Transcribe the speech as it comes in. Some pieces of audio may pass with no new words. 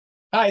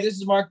Hi, this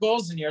is Mark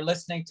Bowles, and you're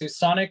listening to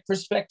Sonic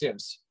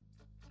Perspectives.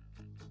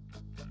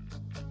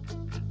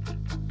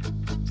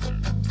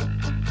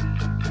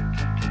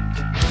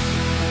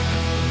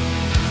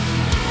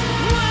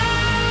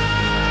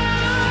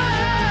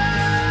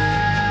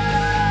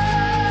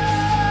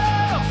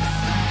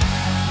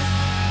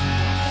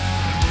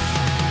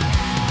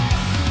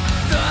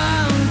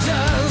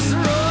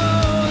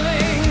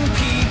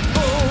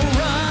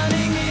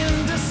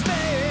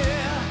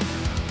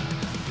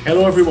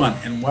 Hello, everyone,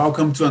 and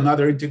welcome to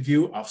another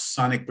interview of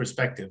Sonic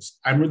Perspectives.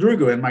 I'm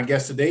Rodrigo, and my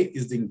guest today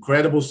is the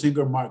incredible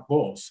singer Mark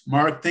Bowles.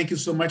 Mark, thank you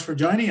so much for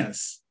joining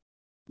us.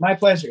 My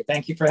pleasure.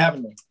 Thank you for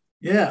having me.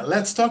 Yeah,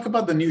 let's talk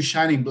about the new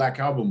Shining Black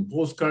album,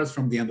 Postcards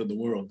from the End of the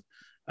World.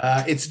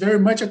 It's very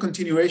much a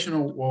continuation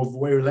of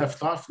where you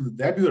left off in the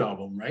debut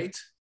album, right?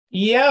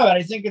 Yeah,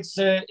 I think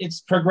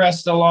it's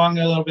progressed along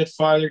a little bit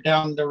farther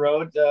down the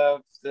road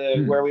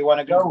where we want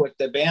to go with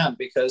the band,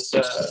 because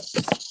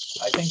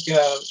I think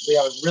we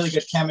have a really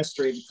good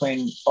chemistry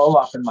between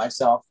Olaf and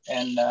myself,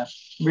 and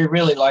we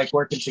really like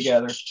working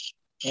together.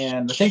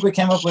 And I think we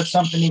came up with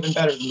something even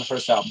better than the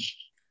first album.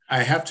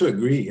 I have to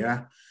agree,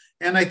 yeah.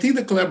 And I think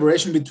the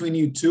collaboration between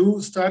you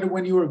two started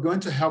when you were going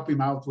to help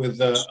him out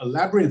with a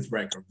Labyrinth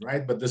record,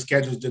 right? But the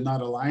schedules did not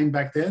align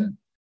back then.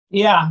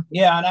 Yeah,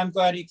 and I'm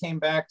glad he came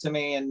back to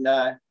me, and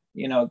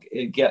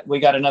we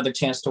got another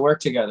chance to work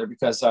together,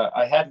 because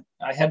I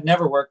had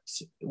never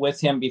worked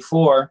with him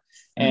before,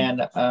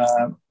 and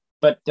I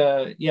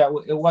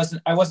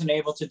wasn't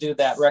able to do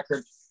that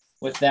record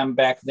with them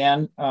back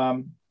then.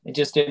 It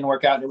just didn't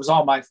work out. It was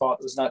all my fault.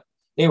 It was not.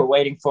 They were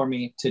waiting for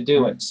me to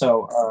do it,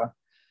 so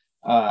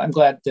I'm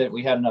glad that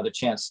we had another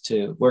chance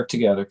to work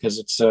together, because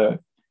it's. I'm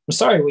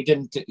sorry we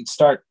didn't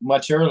start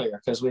much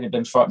earlier, because we'd have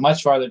been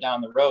much farther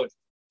down the road.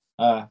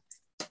 I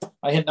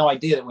had no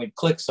idea that we'd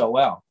click so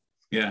well.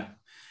 Yeah.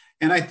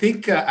 And I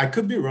think I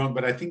could be wrong,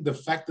 but I think the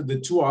fact that the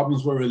two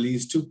albums were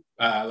released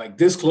like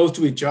this close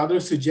to each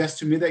other suggests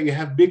to me that you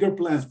have bigger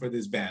plans for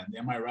this band.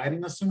 Am I right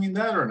in assuming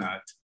that or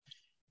not?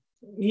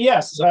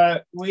 Yes.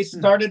 We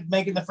started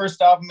making the first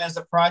album as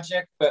a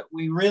project, but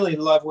we really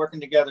love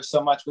working together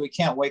so much. We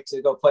can't wait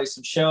to go play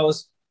some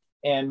shows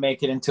and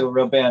make it into a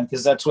real band,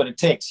 because that's what it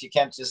takes. You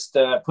can't just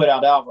put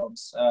out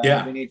albums.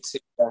 We need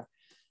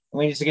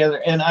together.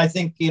 And I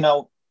think,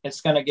 it's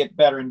going to get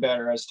better and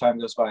better as time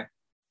goes by.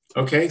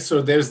 Okay,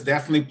 so there's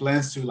definitely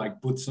plans to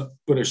like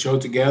put a show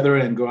together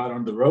and go out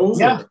on the road?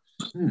 Yeah.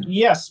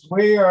 Yes,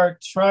 we are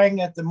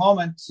trying at the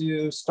moment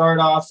to start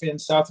off in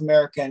South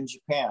America and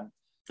Japan.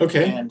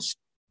 Okay. And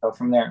go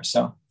from there.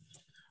 So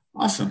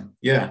awesome.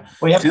 Yeah.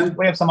 We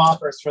have some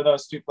offers for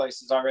those two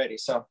places already.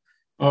 So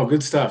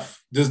good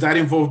stuff. Does that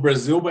involve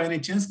Brazil by any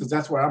chance? Because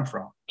that's where I'm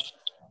from.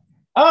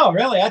 Oh,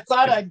 really? I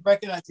thought I'd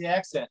recognize the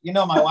accent.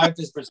 My wife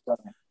is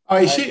Brazilian. Oh,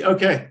 is she?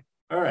 Okay.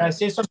 All right.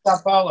 She's from Sao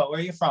Paulo. Where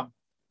are you from?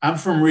 I'm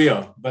from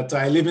Rio, but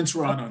I live in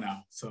Toronto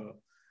now. So.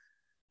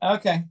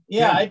 Okay.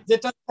 Yeah. It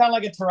doesn't sound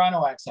like a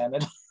Toronto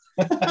accent.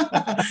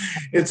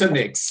 It's a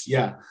mix.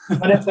 Yeah.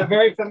 But it's a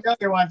very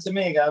familiar one to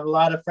me. I have a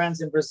lot of friends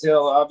in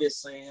Brazil,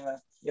 obviously,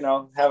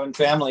 having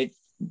family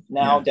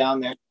now down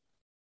there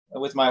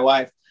with my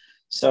wife.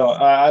 So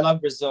I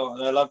love Brazil.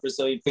 I love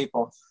Brazilian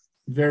people.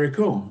 Very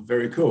cool.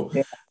 Very cool.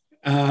 Yeah.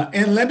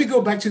 And let me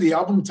go back to the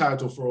album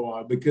title for a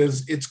while,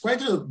 because it's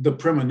quite the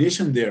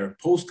premonition there,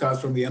 Postcards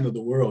from the End of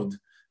the World.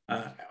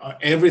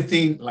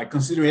 Everything, like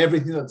considering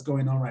everything that's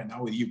going on right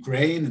now with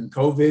Ukraine and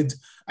COVID.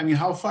 I mean,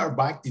 how far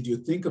back did you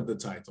think of the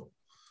title?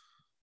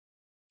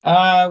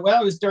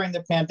 Well, it was during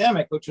the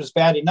pandemic, which was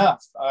bad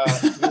enough,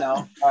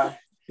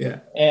 Yeah.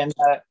 And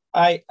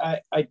I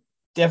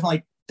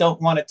definitely don't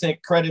want to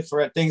take credit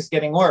for things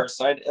getting worse.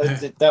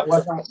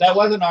 That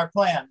wasn't our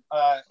plan.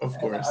 Of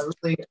course.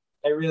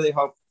 I really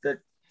hope that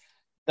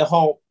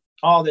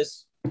all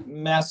this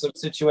massive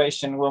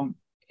situation will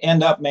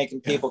end up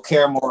making people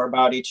care more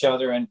about each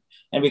other and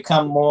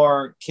become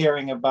more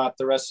caring about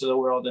the rest of the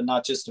world, and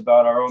not just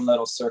about our own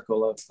little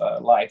circle of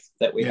life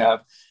that we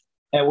have.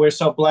 And we're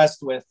so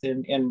blessed with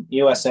in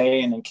USA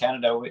and in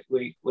Canada.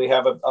 We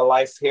have a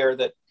life here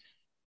that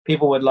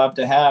people would love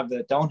to have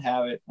that don't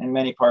have it in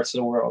many parts of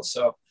the world.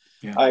 So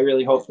I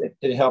really hope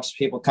it helps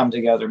people come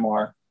together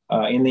more.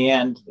 In the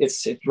end,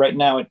 it's right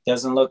now it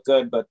doesn't look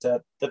good, but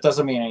that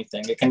doesn't mean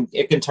anything.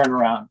 It can turn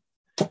around.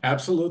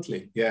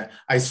 Absolutely. Yeah.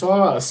 I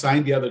saw a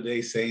sign the other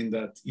day saying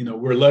that,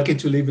 we're lucky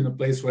to live in a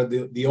place where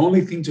the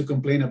only thing to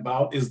complain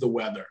about is the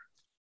weather,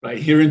 right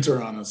here in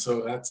Toronto.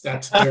 So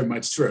that's very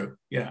much true.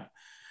 Yeah.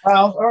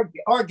 Well,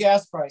 or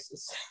gas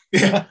prices.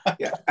 yeah,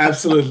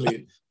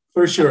 absolutely.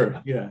 For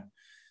sure. Yeah.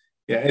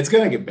 Yeah. It's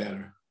going to get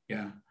better.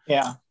 Yeah.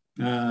 Yeah.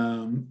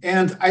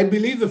 And I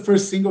believe the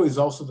first single is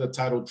also the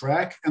title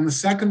track. And the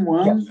second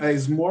one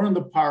is more in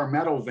the power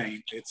metal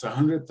vein. It's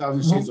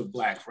 100,000 Shades of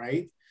Black,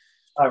 right?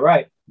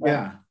 Right.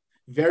 Yeah.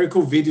 Very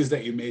cool videos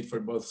that you made for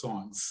both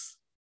songs.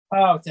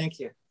 Oh, thank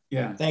you.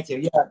 Yeah. Thank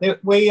you. Yeah.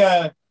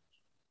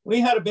 We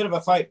had a bit of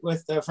a fight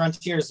with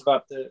Frontiers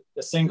about the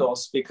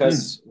singles,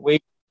 because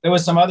there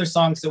was some other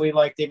songs that we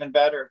liked even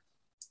better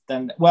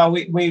than,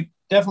 we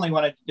definitely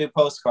wanted to do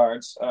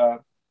Postcards.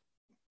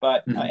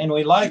 but and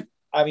we like.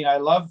 I mean, I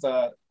love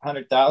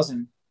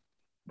 100,000,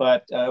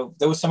 but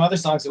there was some other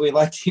songs that we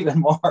liked even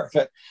more.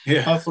 But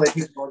hopefully,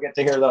 people will get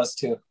to hear those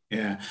too.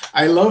 Yeah,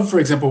 I love, for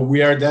example,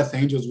 "We Are Death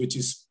Angels," which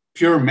is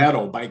pure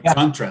metal by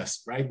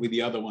contrast, right, with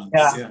the other ones.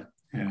 Yeah.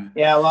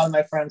 A lot of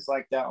my friends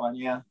like that one.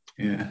 Yeah.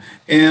 Yeah,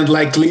 and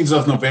like "Leaves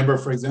of November,"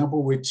 for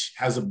example, which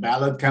has a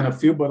ballad kind of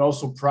feel, but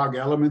also prog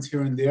elements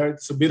here and there.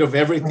 It's a bit of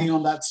everything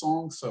on that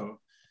song. So,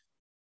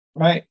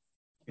 right.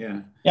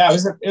 Yeah.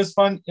 It was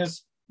fun. It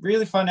was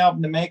really fun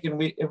album to make,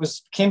 and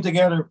came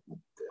together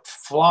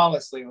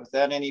flawlessly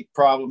without any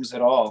problems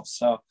at all.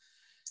 So,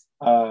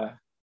 Olaf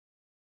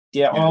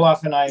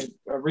and I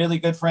are really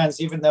good friends,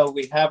 even though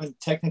we haven't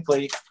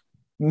technically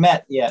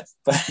met yet.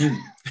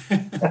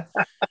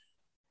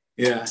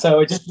 Yeah. So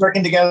we're just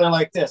working together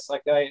like this,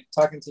 like I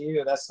talking to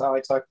you. That's how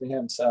I talk to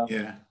him. So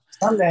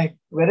someday,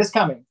 it is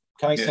coming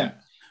soon.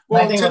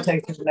 Well, I think we'll take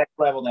it to the next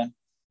level then.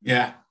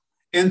 Yeah.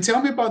 And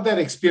tell me about that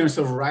experience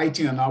of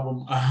writing an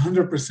album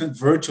 100%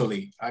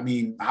 virtually. I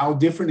mean, how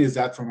different is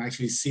that from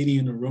actually sitting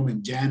in a room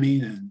and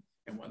jamming and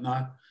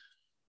whatnot?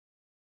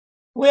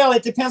 Well,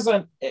 it depends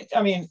on.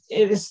 I mean,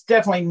 it is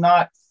definitely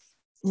not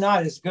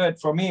as good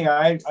for me.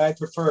 I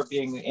prefer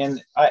being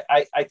in.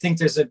 I think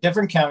there's a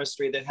different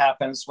chemistry that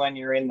happens when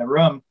you're in the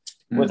room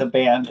with a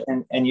band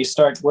and you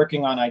start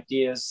working on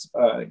ideas,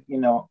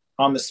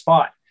 on the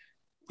spot.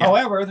 Yeah.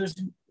 However,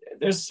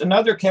 there's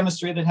another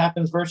chemistry that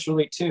happens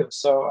virtually too.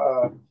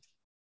 So,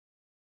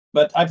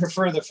 but I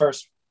prefer the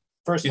first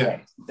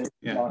way,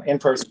 in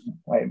person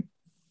way.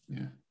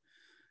 Yeah.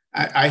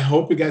 I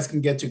hope you guys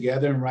can get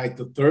together and write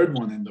the third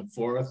one and the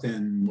fourth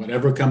and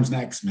whatever comes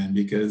next, man,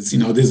 because,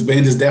 this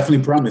band is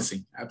definitely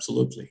promising.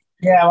 Absolutely.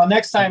 Yeah. Well,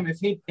 next time,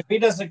 if he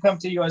doesn't come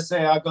to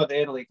USA, I'll go to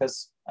Italy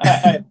because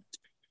I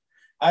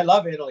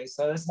love Italy.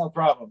 So there's no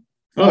problem.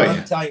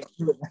 I'll tell you.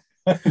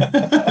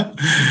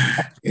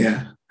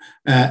 Yeah.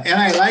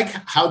 And I like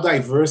how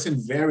diverse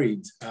and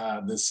varied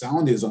the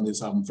sound is on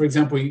this album. For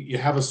example, you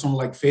have a song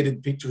like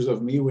 "Faded Pictures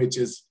of Me," which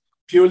is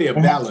purely a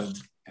ballad.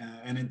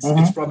 And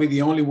it's probably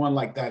the only one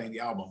like that in the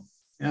album.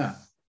 Yeah.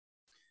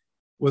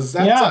 Was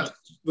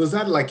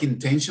that like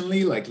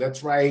intentionally, like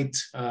let's write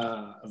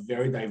a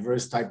very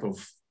diverse type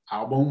of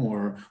album,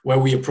 or where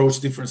we approach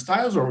different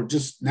styles, or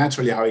just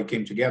naturally how it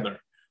came together?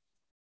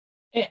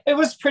 It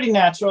was pretty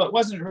natural. It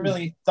wasn't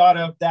really thought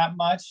of that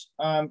much.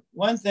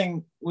 One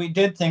thing we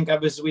did think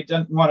of is we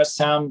didn't want to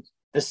sound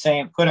the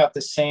same, put out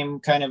the same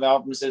kind of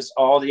albums as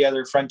all the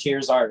other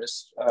Frontiers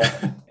artists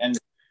and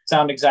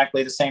sound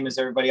exactly the same as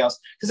everybody else.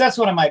 Because that's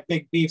one of my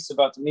big beefs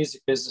about the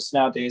music business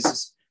nowadays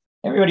is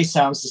everybody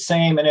sounds the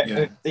same.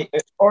 And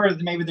or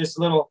maybe there's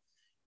little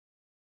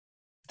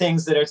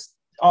things that are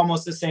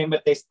almost the same,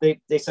 but they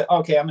say,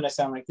 okay, I'm going to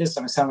sound like this.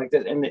 I'm going to sound like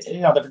this. And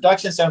the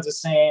production sounds the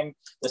same.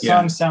 The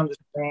songs sound the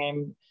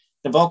same.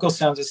 The vocals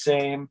sound the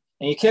same.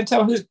 And you can't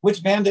tell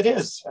which band it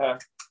is. And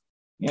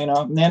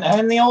then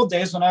in the old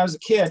days when I was a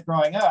kid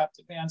growing up,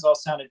 the bands all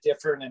sounded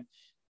different and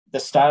the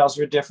styles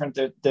were different.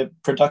 The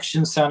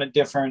production sounded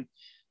different.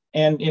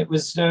 And it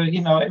was,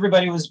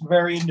 everybody was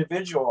very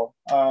individual.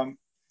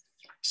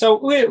 So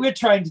we're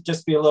trying to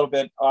just be a little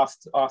bit off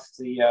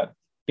the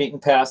beaten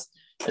path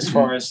as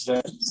far as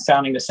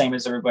sounding the same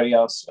as everybody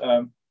else.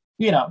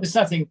 It's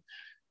nothing,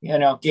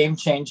 game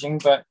changing,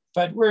 but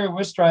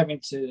we're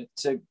striving to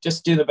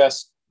just do the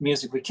best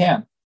music we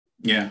can.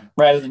 Yeah.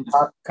 Rather than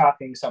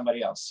copying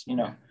somebody else,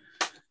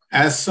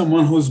 As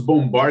someone who's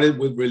bombarded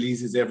with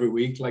releases every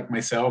week, like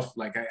myself,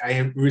 like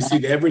I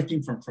receive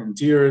everything from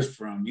Frontiers,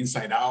 from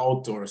Inside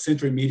Out or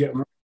Century Media,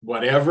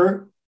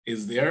 whatever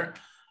is there,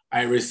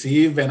 I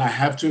receive. And I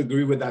have to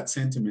agree with that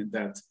sentiment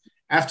that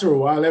after a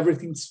while,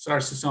 everything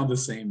starts to sound the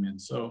same.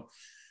 And so,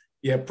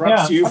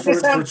 props to you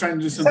for trying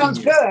to do something. Sounds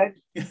good.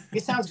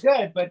 It sounds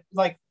good, but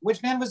like,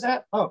 which band was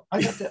that? Oh,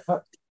 I got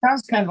that.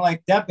 Sounds kind of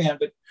like that band,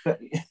 but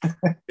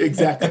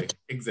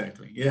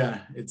exactly.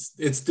 Yeah,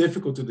 it's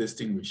difficult to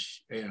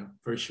distinguish. Yeah,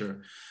 for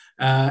sure.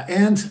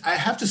 And I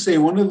have to say,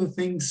 one of the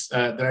things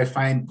that I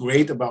find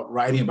great about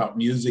writing about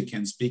music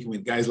and speaking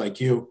with guys like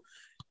you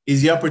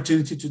is the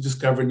opportunity to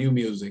discover new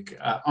music.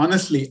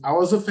 Honestly, I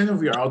was a fan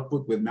of your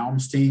output with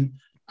Malmsteen.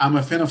 I'm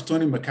a fan of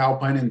Tony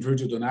McAlpine and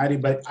Virgil Donati,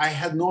 but I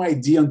had no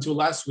idea until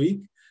last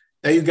week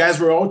that you guys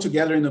were all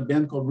together in a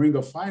band called Ring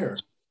of Fire.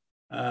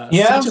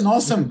 Such an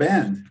awesome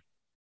band.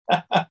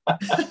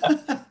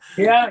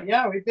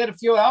 Yeah, we did a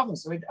few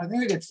albums. I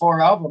think we did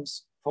 4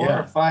 albums, 4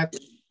 or 5.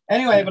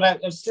 Anyway,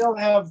 but I still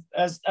have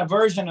a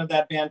version of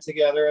that band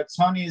together.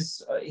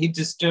 Tony's he's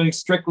just doing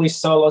strictly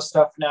solo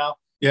stuff now.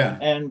 Yeah,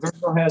 and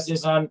Virgil has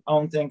his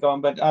own thing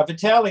going. But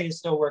Vitaly is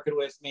still working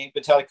with me,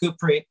 Vitaly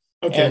Kupri,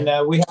 and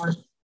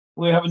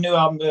we have a new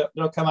album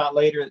that'll come out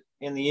later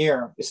in the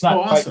year. It's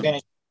not quite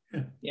finished.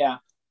 Yeah.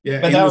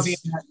 But that'll be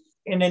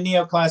in the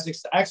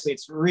neoclassics. Actually,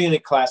 it's really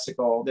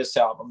classical. This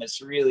album,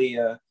 it's really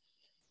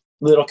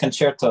little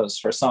concertos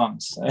for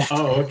songs.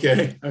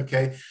 Okay.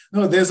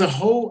 No, there's a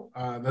whole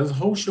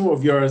show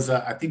of yours.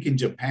 I think in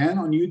Japan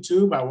on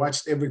YouTube. I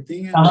watched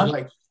everything and I was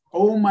like,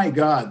 oh my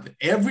God!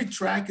 Every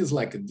track is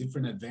like a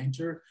different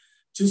adventure.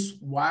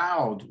 just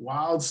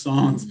wild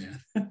songs, man.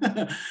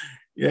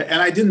 Yeah,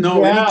 and I didn't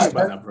know Yeah, anything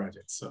about that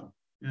project. So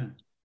yeah.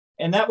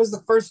 and that was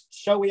the first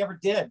show we ever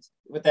did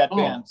with that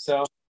band.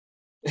 So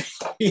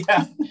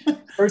yeah,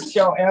 first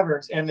show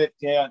ever, and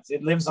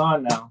it lives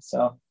on now.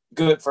 So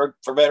good for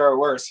better or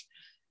worse.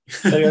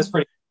 But it was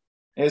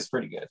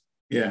pretty good.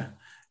 Yeah.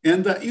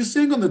 And you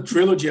sang on the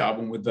Trilogy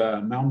album with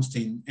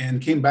Malmsteen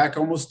and came back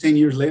almost 10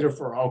 years later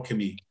for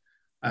Alchemy.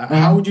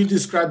 How would you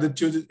describe the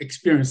two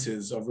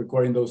experiences of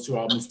recording those two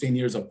albums 10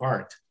 years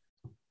apart?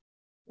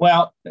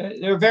 Well,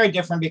 they're very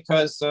different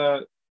because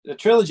the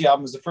Trilogy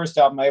album was the first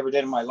album I ever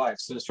did in my life.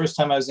 So it was the first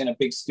time I was in a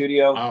big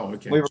studio. Oh,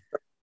 okay. We were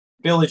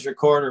Village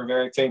Recorder, a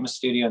very famous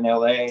studio in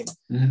LA,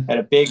 had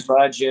a big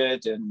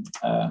budget and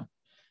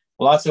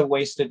lots of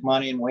wasted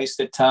money and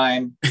wasted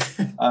time.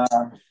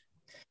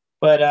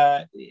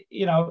 But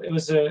it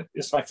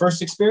was my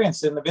first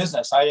experience in the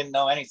business. I didn't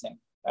know anything.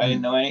 I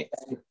didn't know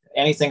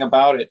anything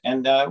about it.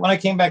 And when I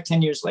came back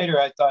 10 years later,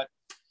 I thought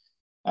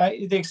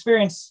the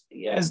experience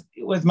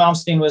with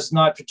Malmsteen was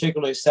not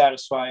particularly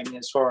satisfying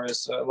as far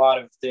as a lot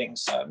of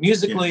things.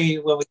 Musically,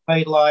 when we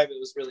played live, it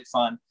was really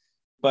fun,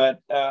 but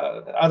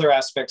other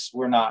aspects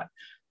were not.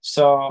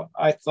 So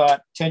I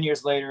thought 10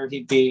 years later,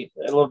 he'd be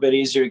a little bit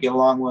easier to get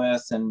along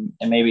with and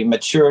maybe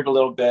matured a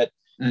little bit.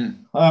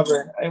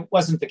 However, it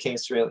wasn't the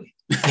case, really.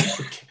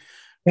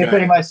 He's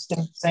pretty much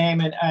the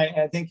same, and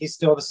I think he's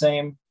still the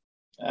same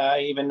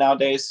even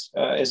nowadays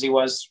as he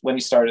was when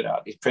he started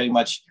out. He's pretty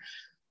much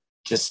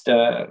just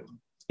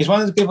he's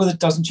one of the people that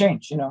doesn't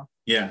change,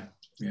 Yeah.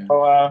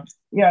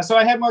 So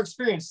I had more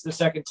experience the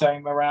second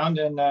time around,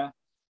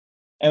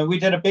 and we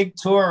did a big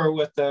tour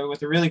with a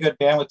really good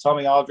band with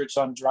Tommy Aldrich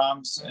on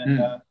drums,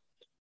 and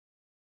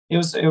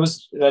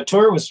the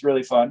tour was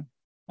really fun.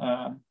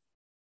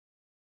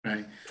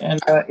 Right.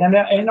 And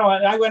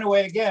I went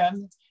away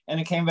again, and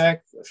it came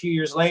back a few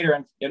years later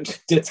and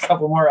did a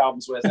couple more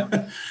albums with him.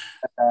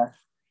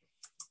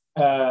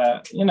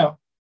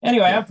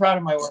 Anyway, I'm proud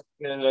of my work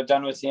that I've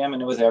done with him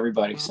and with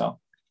everybody. So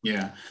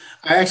yeah,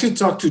 I actually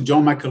talked to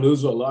John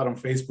Macaluso a lot on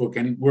Facebook,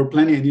 and we're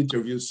planning an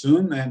interview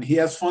soon, and he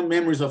has fond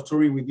memories of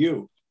touring with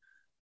you.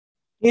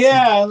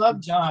 Yeah, I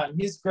love John.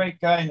 He's a great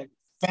guy and a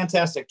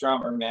fantastic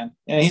drummer, man.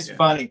 And he's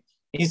funny.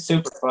 He's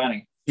super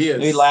funny. He is.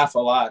 We laugh a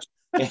lot.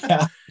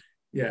 Yeah.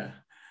 Yeah.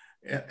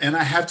 And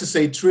I have to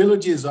say,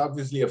 Trilogy is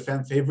obviously a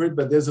fan favorite,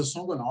 but there's a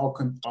song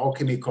on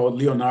Alchemy called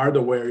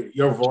Leonardo where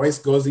your voice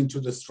goes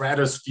into the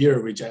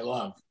stratosphere, which I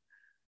love.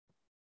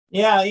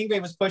 Yeah, Yngwie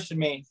was pushing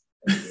me.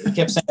 He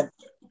kept saying,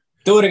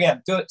 do it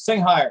again. Do it. Sing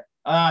higher.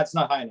 It's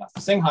not high enough.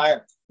 Sing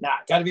higher. Nah,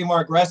 got to be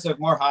more aggressive,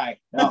 more high.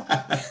 No.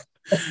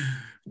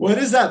 What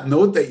is that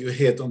note that you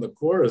hit on the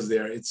chorus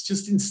there? It's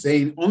just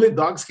insane. Only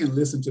dogs can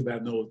listen to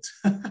that note.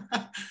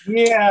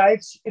 Yeah,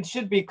 it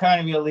should be kind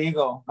of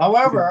illegal.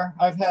 However,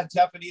 I've had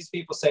Japanese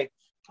people say,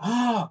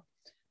 "Oh,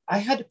 I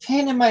had a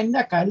pain in my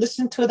neck. I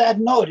listened to that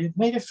note. It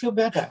made it feel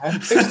better. I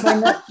fixed my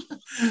neck."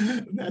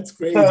 That's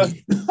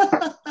crazy.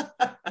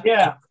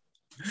 Yeah.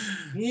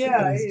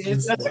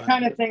 That's the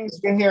kind of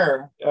things you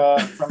hear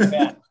from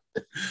fans.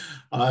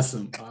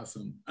 Awesome.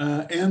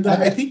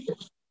 I think,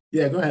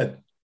 go ahead.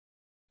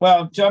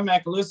 Well, John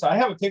Macaluso, I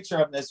have a picture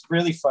of him that's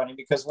really funny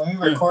because when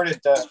we recorded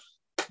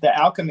the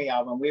Alchemy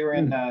album, we were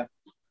in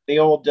the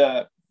old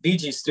Bee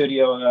Gees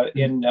studio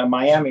in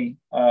Miami.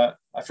 I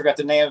forgot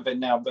the name of it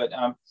now, but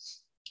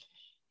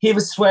he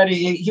was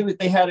sweaty.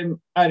 They had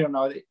him, I don't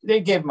know, they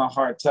gave him a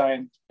hard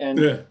time. And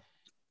he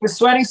was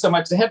sweating so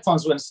much, the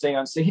headphones wouldn't stay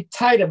on. So he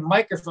tied a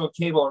microphone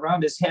cable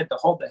around his head to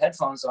hold the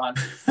headphones on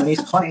when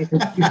he's playing.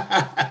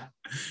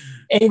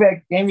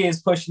 Amy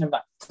is pushing him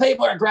back. Play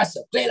more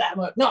aggressive. Play that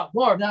more. No,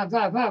 more. Blah,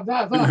 blah, blah,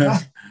 blah, blah.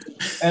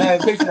 And I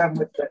pictured him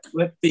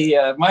with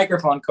the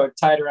microphone cord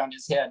tied around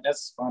his head.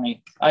 That's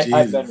funny.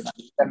 I better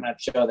not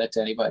show that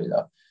to anybody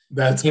though.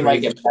 He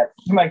might get mad.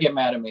 He might get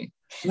mad at me.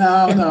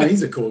 No,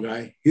 he's a cool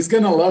guy. He's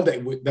gonna love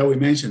that we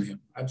mentioned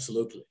him.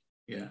 Absolutely,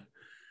 yeah.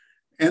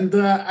 And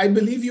I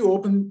believe you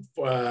opened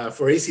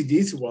for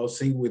AC/DC while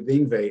singing with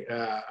Yngwie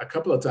a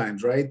couple of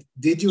times, right?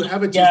 Did you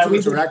have a chance to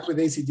interact with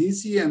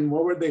AC/DC, and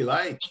what were they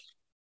like?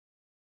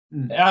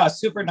 Yeah,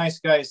 super nice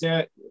guys.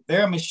 They're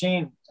a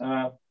machine.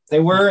 They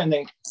were,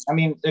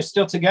 they're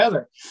still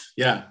together.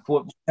 Yeah.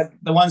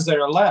 The ones that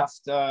are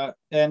left.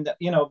 And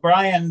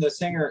Brian, the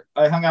singer,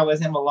 I hung out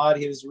with him a lot.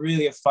 He was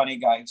really a funny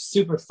guy. He was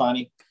super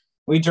funny.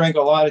 We drank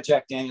a lot of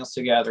Jack Daniels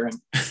together and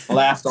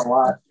laughed a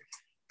lot.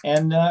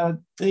 And I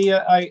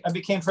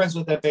became friends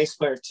with that bass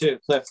player too,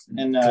 Cliff.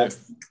 And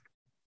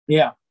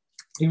yeah,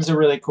 he was a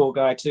really cool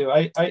guy too.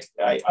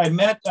 I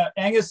met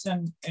Angus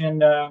and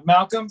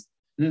Malcolm.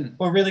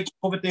 Were really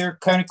cool, but they're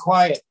kind of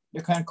quiet.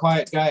 They're kind of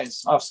quiet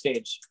guys off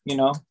stage,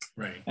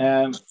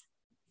 Right.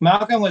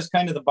 Malcolm was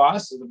kind of the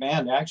boss of the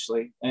band,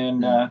 actually,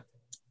 and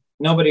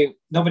nobody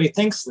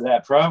thinks of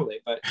that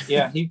probably, but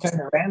yeah, he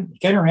kind of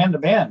ran the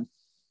band,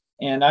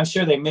 and I'm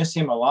sure they miss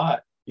him a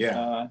lot.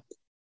 Yeah.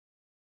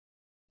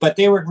 But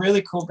they were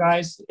really cool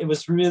guys. It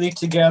was really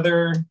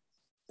together.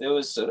 It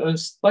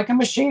was like a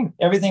machine.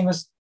 Everything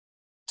was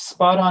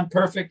spot on,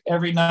 perfect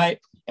every night.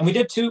 and we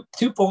did two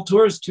full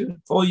tours, 2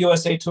 full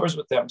USA tours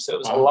with them. So it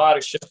was a lot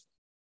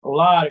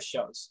of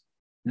shows.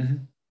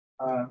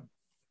 Mm-hmm.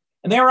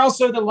 And they were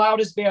also the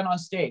loudest band on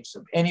stage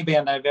of any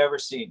band I've ever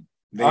seen.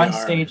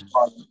 Stage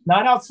volume,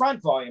 not out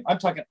front volume. I'm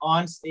talking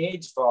on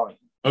stage volume.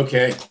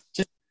 Okay.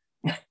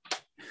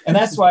 And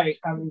that's why,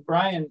 I mean,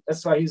 Brian,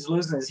 that's why he's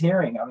losing his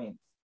hearing. I mean,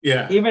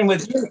 yeah, even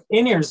with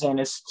in-ears in,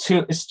 it's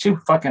too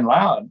fucking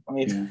loud. I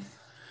mean, it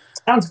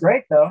sounds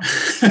great though.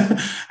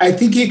 I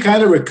think he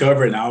kind of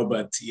recovered now,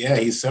 but yeah,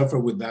 he suffered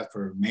with that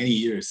for many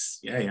years.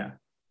 Yeah.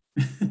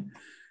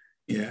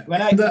 Yeah.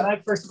 When I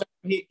first met,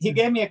 he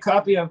gave me a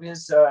copy of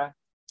his a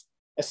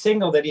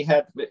single that he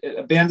had,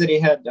 a band that he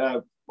had,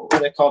 what were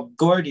they called?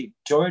 Jordy.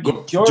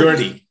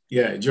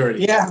 Yeah,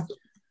 Jordy. Yeah.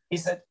 He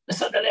said,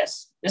 listen to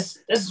this. This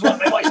is what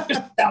my voice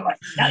sound like.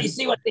 Now you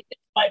see what they did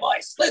to my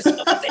voice. Listen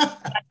to what they did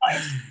to my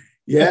voice.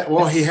 Yeah,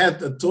 well, he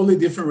had a totally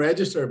different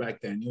register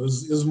back then. It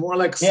was more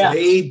like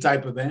Slade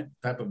type of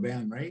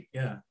band, right?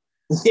 Yeah.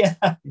 Yeah.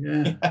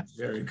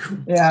 Very cool.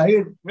 Yeah, he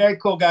was a very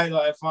cool guy.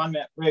 I have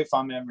very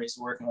fond memories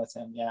working with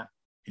him. Yeah.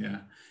 Yeah.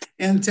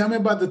 And tell me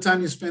about the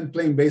time you spent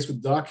playing bass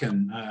with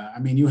Dokken. I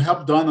mean, you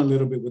helped Don a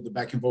little bit with the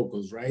backing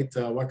vocals, right?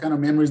 What kind of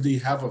memories do you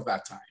have of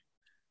that time?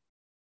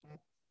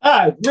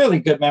 Really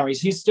good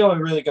memories. He's still a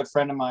really good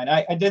friend of mine.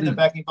 I did the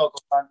backing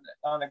vocals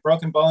on the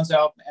Broken Bones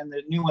album and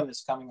the new one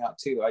that's coming out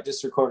too. I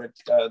just recorded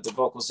the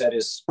vocals at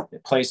his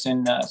place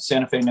in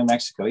Santa Fe, New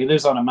Mexico. He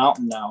lives on a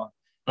mountain now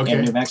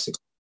in New Mexico.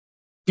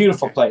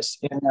 Beautiful place.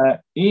 And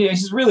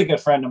he's a really good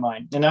friend of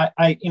mine. And I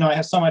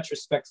have so much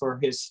respect for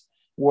his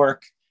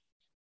work.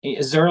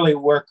 His early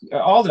work,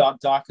 all the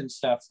Dokken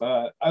stuff.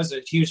 I was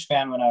a huge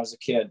fan when I was a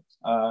kid.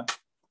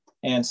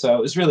 And so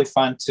it was really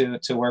fun to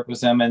work with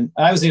him. And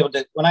I was able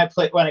to, when I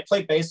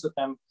played bass with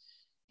him,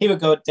 he would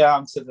go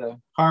down to the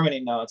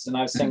harmony notes and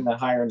I would sing the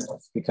higher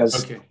notes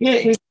because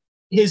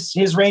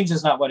his range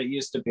is not what it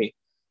used to be.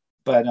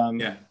 But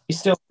he's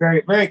still a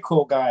very, very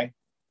cool guy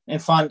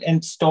and fun.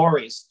 And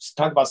stories. Just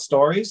talk about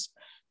stories.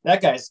 That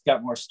guy's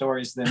got more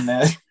stories than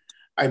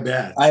I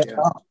bet.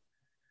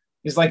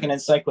 He's like an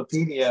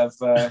encyclopedia of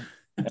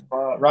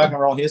rock and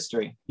roll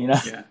history, you know?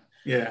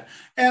 Yeah.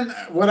 And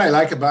what I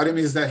like about him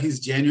is that he's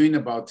genuine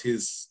about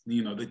his,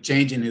 the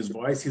change in his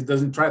voice. He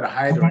doesn't try to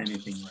hide or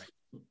anything,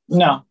 right?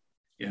 No.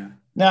 Yeah.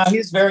 No,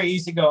 he's very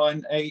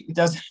easygoing. He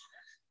doesn't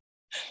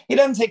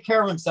take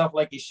care of himself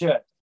like he should.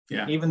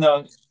 Yeah. Even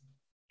though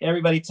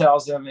everybody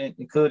tells him,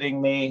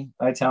 including me,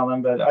 I tell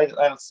him, but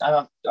I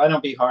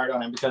don't be hard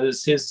on him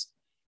because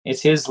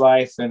it's his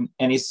life and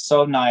he's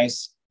so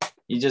nice.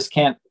 You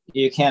can't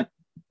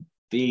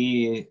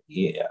be,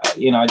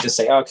 just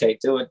say, okay,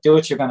 do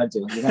what you're going to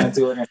do. You're going to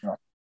do it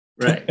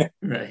anyway.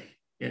 Right.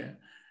 Yeah.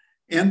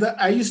 And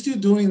are you still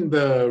doing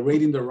the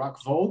Raiding the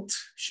Rock Vault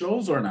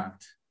shows or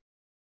not?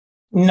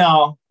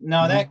 No,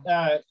 that,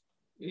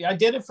 I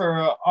did it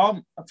for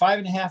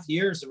 5.5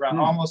 years, around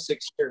almost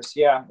 6 years.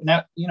 Yeah. And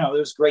that, there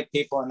was great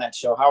people in that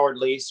show. Howard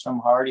Leese from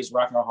Hardy's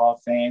Rock and Roll Hall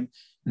of Fame,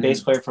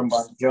 bass player from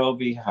Bon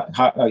Jovi,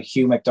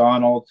 Hugh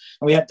McDonald.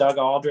 And we had Doug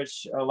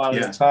Aldrich a lot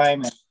of the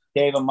time. And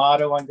Dave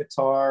Amato on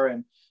guitar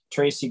and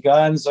Tracy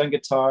Guns on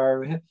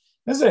guitar. It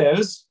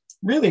was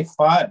really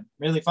fun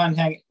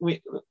hanging.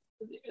 We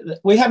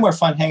had more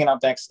fun hanging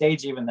out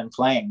backstage even than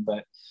playing,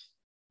 but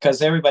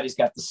because everybody's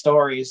got the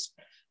stories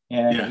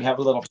and we have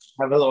a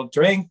little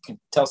drink and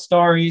tell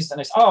stories and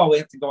it's, we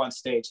have to go on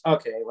stage.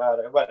 Okay,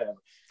 whatever.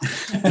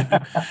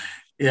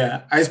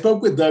 Yeah, I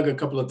spoke with Doug a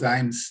couple of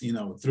times,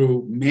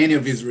 through many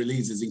of his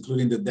releases,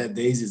 including the Dead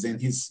Daisies, and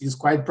he's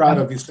quite proud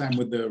of his time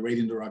with the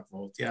Raiding the Rock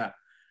Vault.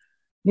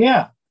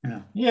 Yeah,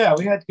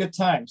 we had good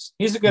times.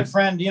 He's a good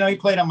friend. He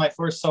played on my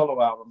first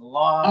solo album a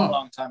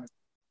long time ago.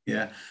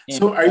 Yeah.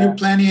 So are you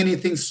planning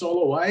anything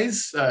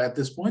solo-wise at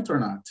this point or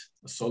not?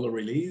 A solo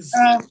release?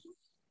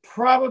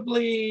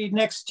 Probably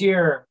next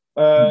year.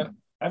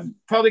 I'm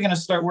probably going to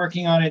start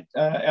working on it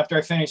after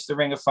I finish the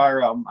Ring of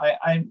Fire album.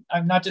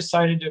 I've not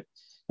decided if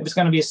it's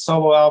going to be a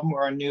solo album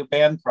or a new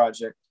band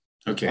project.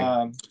 Okay.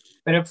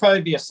 But it'll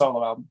probably be a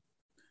solo album.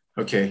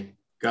 Okay.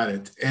 Got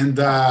it. And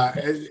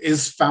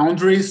is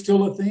Foundry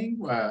still a thing?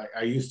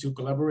 Are you still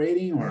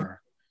collaborating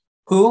or?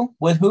 Who?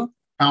 With who?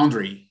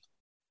 Foundry.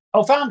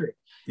 Oh, Foundry.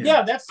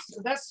 Yeah,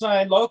 that's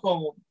my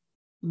local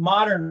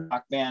modern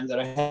rock band that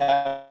I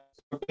have.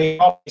 We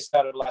always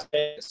out of Las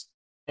Vegas.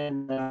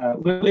 And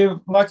we were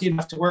lucky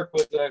enough to work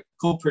with a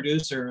cool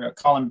producer,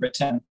 Colin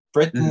Brittain.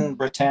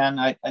 Brittain.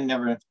 I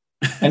never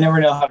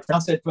know how to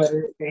pronounce it, but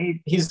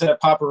he's a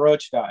Papa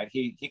Roach guy.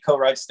 He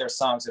co-writes their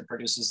songs and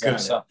produces them.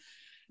 So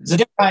it's a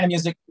different kind of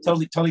music,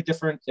 totally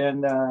different,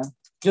 and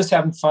just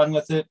having fun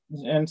with it.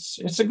 And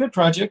it's a good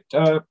project.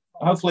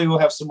 Hopefully we'll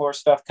have some more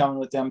stuff coming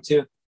with them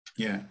too.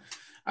 Yeah.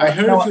 I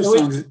heard a few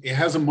songs. It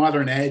has a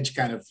modern edge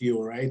kind of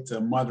feel, right?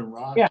 Modern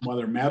rock,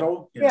 modern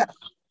metal.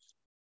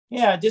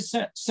 Yeah, just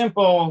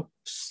simple,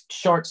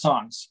 short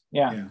songs.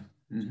 Yeah.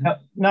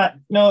 Mm-hmm.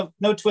 No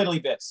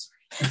twiddly bits.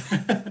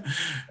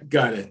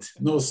 Got it.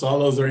 No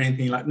solos or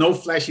anything no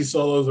flashy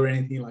solos or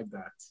anything like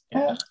that.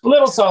 Yeah,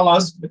 little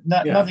solos, but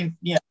nothing.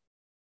 Yeah,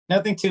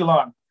 nothing too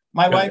long.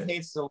 My Got wife it.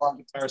 hates the long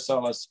guitar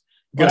solos.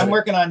 When Got I'm it.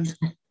 working on,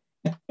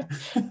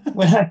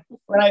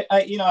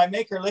 I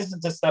make her listen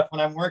to stuff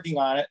when I'm working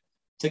on it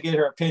to get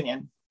her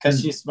opinion because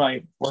Mm. she's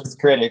my worst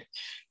critic.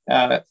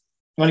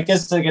 When it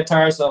gets to the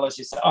guitar solo,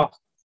 she says, "Oh,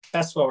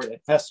 fast forward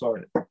it, fast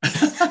forward it."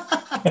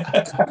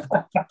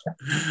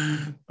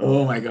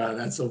 Oh my God,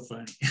 that's so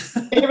funny.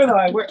 Even though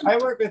I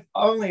work with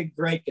only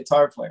great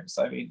guitar players.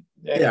 I mean,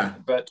 Yeah.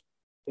 but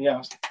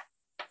yeah.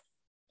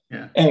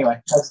 Yeah.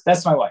 Anyway,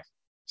 that's my wife.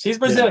 She's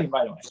Brazilian, Yeah.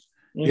 by the way.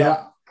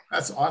 Yeah,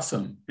 that's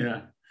awesome.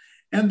 Yeah.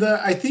 And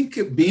I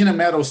think being a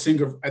metal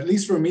singer, at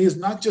least for me, is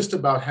not just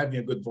about having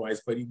a good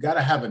voice, but you got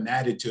to have an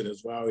attitude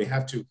as well. You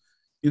have to,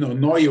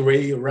 know your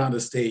way around the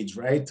stage,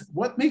 right?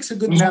 What makes a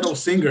good metal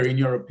singer, in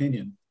your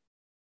opinion?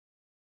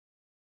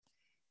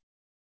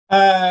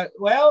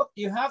 Well,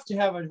 you have to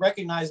have a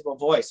recognizable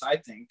voice, I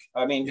think.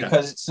 I mean, Yeah.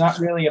 because it's not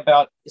really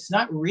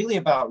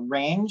about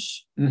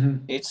range.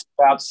 Mm-hmm. It's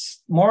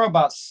more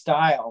about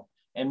style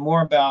and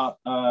more about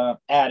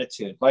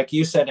attitude. Like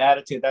you said,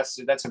 attitude.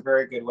 That's a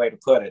very good way to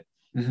put it.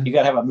 Mm-hmm. You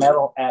got to have a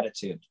metal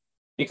attitude,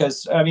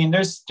 because I mean,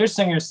 there's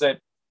singers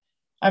that,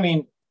 I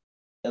mean,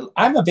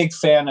 I'm a big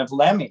fan of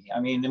Lemmy. I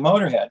mean, the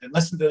Motorhead, and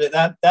listen to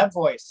that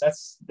voice.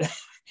 That's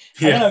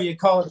I don't know if you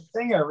call it a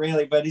singer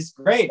really, but he's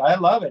great. I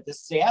love it.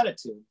 It's the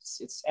attitude.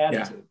 It's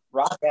attitude,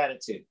 rock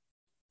attitude.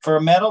 For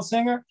a metal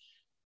singer,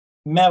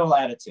 metal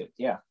attitude.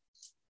 Yeah.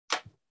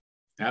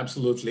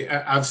 Absolutely.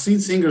 I've seen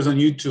singers on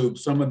YouTube,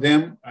 some of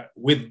them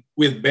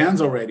with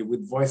bands already,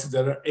 with voices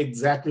that are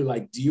exactly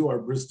like Dio or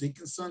Bruce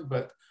Dickinson,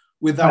 but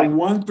without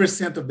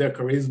 1% of their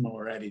charisma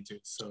or attitude.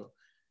 So,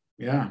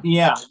 yeah.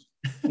 Yeah.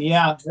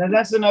 Yeah.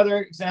 That's another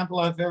example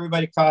of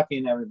everybody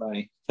copying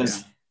everybody.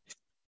 Because,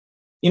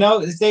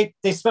 if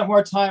they spent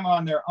more time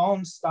on their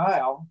own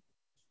style,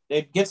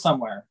 they'd get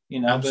somewhere,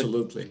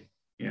 Absolutely.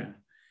 Yeah.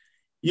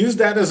 Use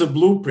that as a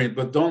blueprint,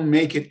 but don't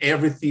make it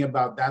everything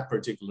about that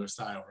particular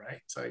style,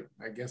 right? So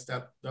I guess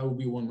that would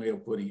be one way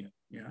of putting it.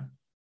 Yeah.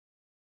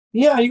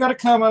 Yeah, you got to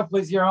come up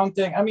with your own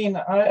thing. I mean,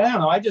 I don't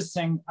know. I just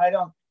sing. I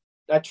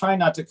try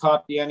not to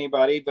copy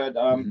anybody, but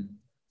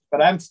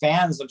but I'm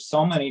fans of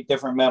so many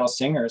different metal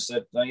singers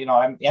that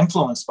I'm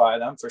influenced by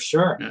them for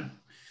sure.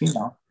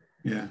 Yeah.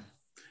 Yeah.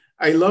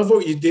 I love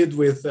what you did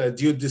with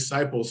Dio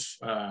Disciples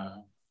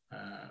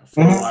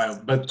for a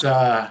while, but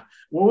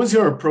what was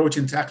your approach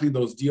in tackling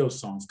those Dio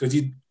songs? Because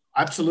you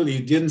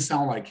didn't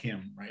sound like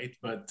him, right?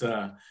 But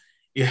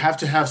you have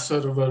to have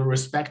sort of a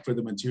respect for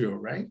the material,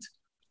 right?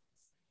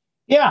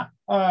 Yeah,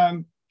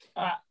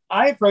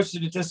 I approached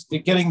it just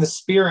getting the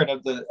spirit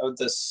of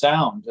the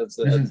sound of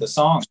the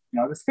song.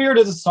 The spirit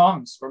of the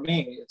songs for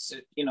me. It's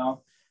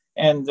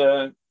and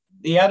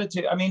the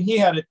attitude. I mean, he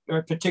had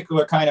a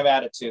particular kind of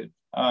attitude.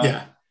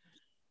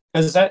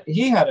 Because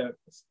he had a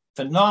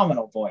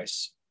phenomenal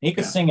voice. He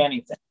could sing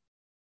anything.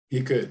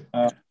 He could.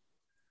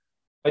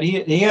 But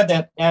he had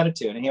that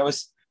attitude, and he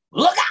was,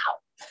 look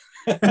out!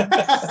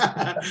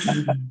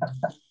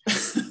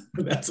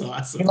 That's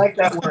awesome. He liked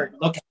that word,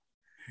 look out.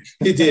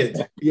 He did.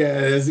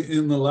 Yeah,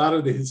 in a lot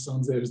of his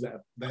songs, there's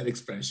that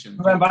expression.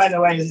 And by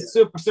the way, he's a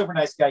super, super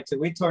nice guy, too.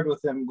 We toured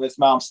with him with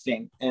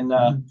Malmsteen, and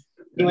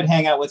he would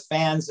hang out with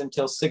fans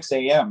until 6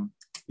 a.m.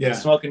 Yeah.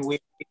 Smoking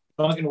weed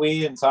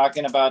and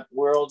talking about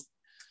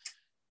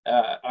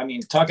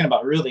talking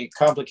about really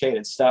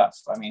complicated stuff.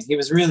 I mean, he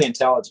was really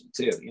intelligent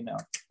too,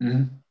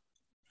 Mm-hmm.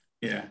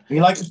 Yeah.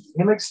 He liked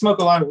to smoke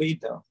a lot of weed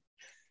though.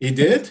 He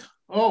did?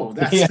 Oh,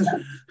 that's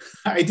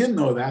I didn't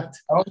know that.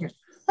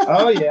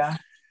 Oh yeah.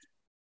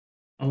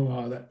 Oh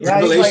wow.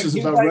 Revelations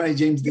about Ronnie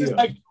James Dio.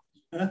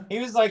 He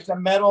was like the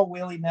metal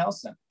Willie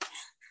Nelson.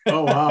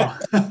 Oh wow.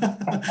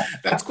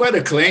 That's quite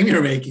a claim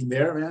you're making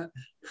there, man.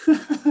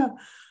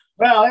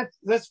 Well,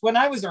 that's when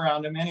I was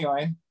around him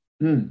anyway.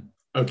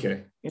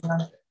 Okay.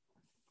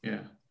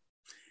 Yeah.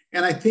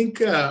 And I think,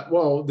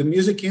 the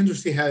music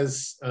industry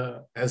has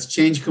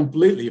changed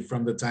completely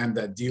from the time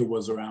that Dio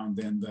was around,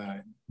 and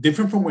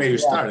different from where you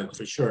started,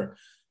 for sure.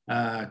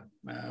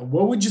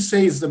 What would you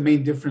say is the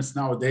main difference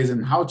nowadays,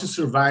 and how to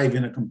survive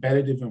in a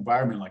competitive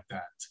environment like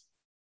that?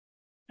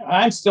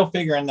 I'm still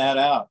figuring that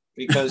out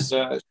because,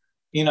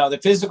 the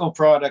physical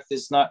product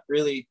is not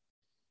really,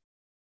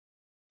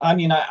 I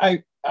mean,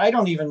 I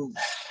don't even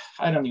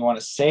want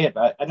to say it,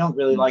 but I don't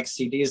really like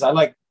CDs. I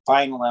like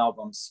vinyl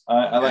albums.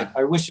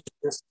 I wish you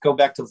could just go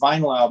back to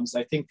vinyl albums.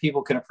 I think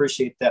people can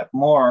appreciate that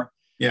more.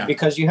 Yeah.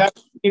 Because you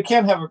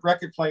can't have a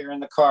record player in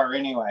the car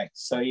anyway.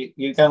 So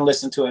you can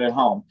listen to it at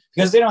home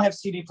because they don't have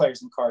CD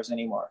players in cars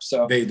anymore.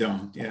 So they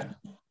don't. Yeah.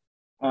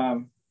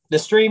 The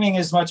streaming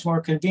is much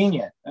more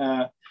convenient.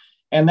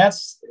 And they're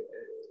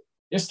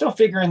still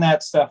figuring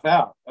that stuff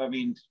out. I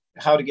mean,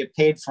 how to get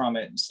paid from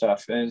it and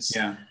stuff is,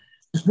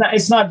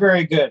 it's not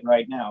very good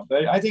right now,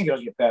 but I think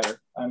it'll get better.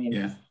 I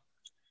mean,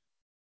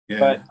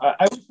 but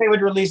I wish they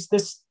would release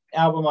this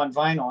album on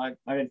vinyl.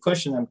 I've been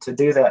pushing them to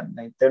do that,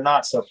 and they're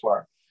not so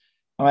far.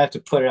 I'm gonna have to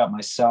put it out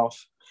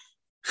myself.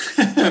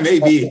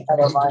 Maybe.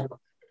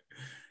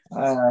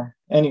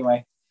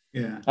 Anyway,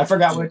 Yeah. I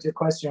forgot what your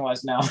question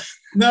was now.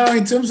 No,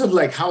 in terms of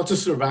like how to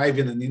survive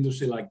in an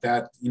industry like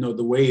that,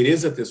 the way it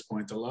is at this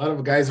point, a lot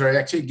of guys are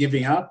actually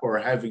giving up or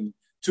having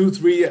 2,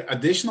 3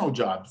 additional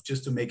jobs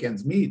just to make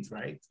ends meet,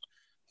 right?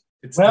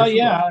 It's Well, difficult.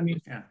 yeah, I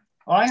mean, Yeah.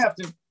 I have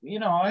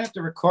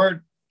to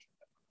record.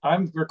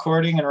 I'm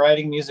recording and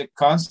writing music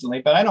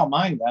constantly, but I don't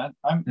mind that.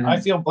 I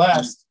feel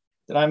blessed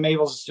that I'm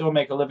able to still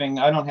make a living.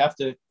 I don't have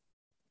to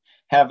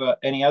have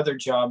any other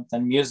job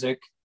than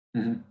music.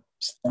 Mm-hmm.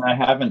 And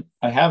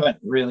I haven't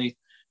really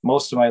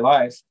most of my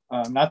life.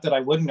 Not that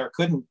I wouldn't or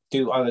couldn't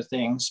do other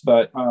things,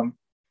 but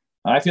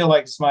I feel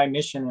like it's my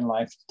mission in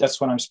life. That's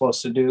what I'm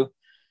supposed to do.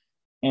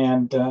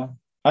 And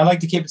I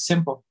like to keep it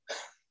simple.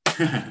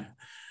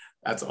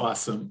 That's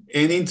awesome.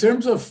 And in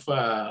terms of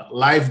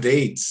live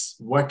dates,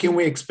 what can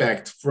we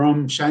expect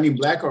from Shining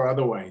Black or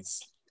otherwise?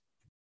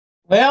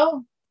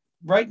 Well,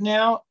 right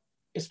now,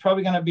 it's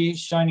probably going to be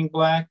Shining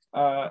Black.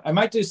 I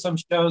might do some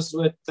shows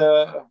with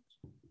the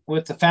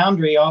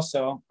Foundry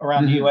also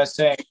around the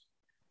USA.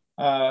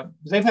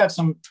 They've had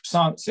some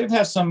songs. They've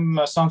had some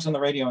songs on the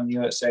radio in the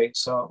USA.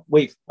 So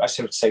I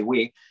should say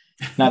we,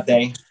 not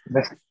they.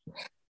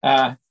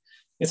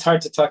 It's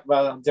hard to talk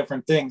about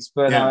different things,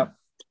 but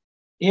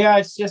yeah,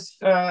 it's just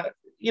the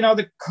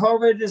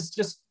COVID is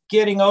just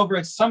getting over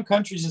it. Some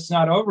countries it's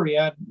not over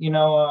yet.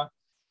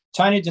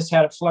 China just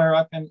had a flare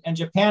up, and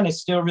Japan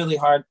is still really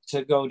hard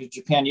to go to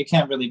Japan. You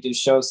can't really do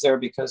shows there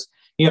because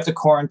you have to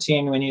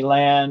quarantine when you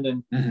land,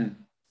 and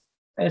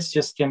it's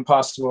just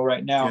impossible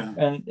right now.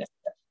 Yeah.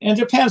 And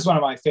Japan's one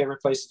of my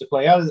favorite places to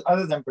play,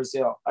 other than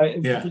Brazil.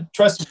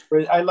 Trust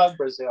me, I love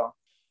Brazil.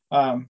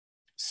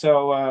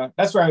 So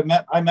that's where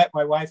I met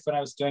my wife when I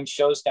was doing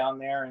shows down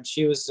there, and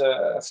she was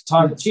a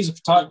photographer. She's a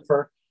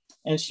photographer,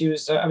 and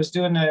I was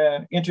doing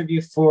an interview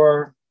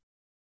for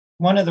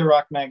one of the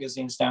rock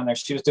magazines down there.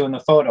 She was doing the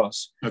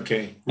photos.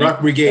 Okay.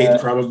 Rock Brigade,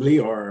 probably,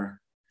 or?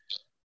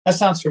 That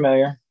sounds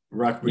familiar.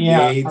 Rock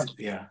Brigade,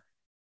 yeah.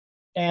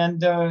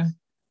 And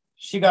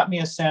she got me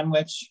a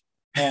sandwich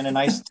and an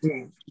iced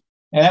tea.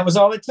 And that was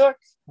all it took.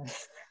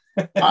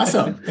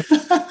 Awesome.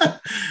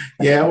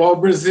 Yeah, well,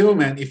 Brazil,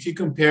 man, if you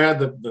compare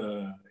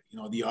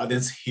the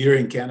audience here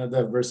in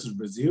Canada versus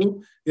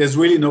Brazil, there's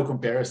really no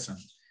comparison.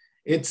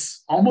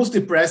 It's almost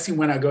depressing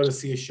when I go to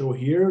see a show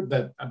here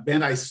that a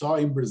band I saw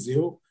in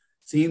Brazil,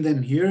 seeing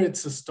them here,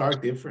 it's a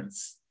stark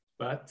difference,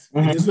 but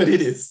it is what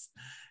it is.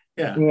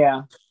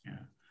 Yeah.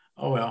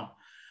 Oh, well.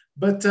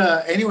 But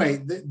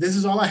anyway, this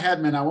is all I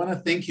had, man. I want to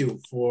thank you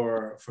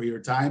for your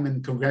time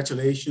and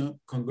congratulate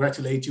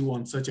you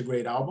on such a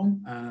great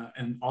album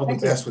and all the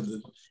best with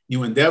the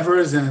new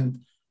endeavors. And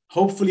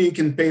hopefully you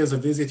can pay us a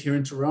visit here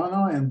in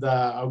Toronto, and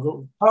I'll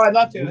go. Oh, I'd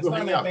love to. It's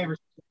one of my favorite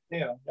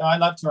cities too. No, I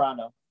love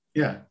Toronto.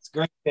 Yeah. It's a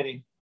great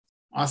city.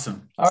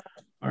 Awesome. All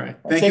right.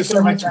 Thank you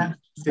so much.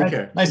 Take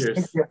care. Nice Cheers.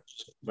 to meet you.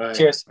 Bye.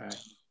 Cheers. Bye.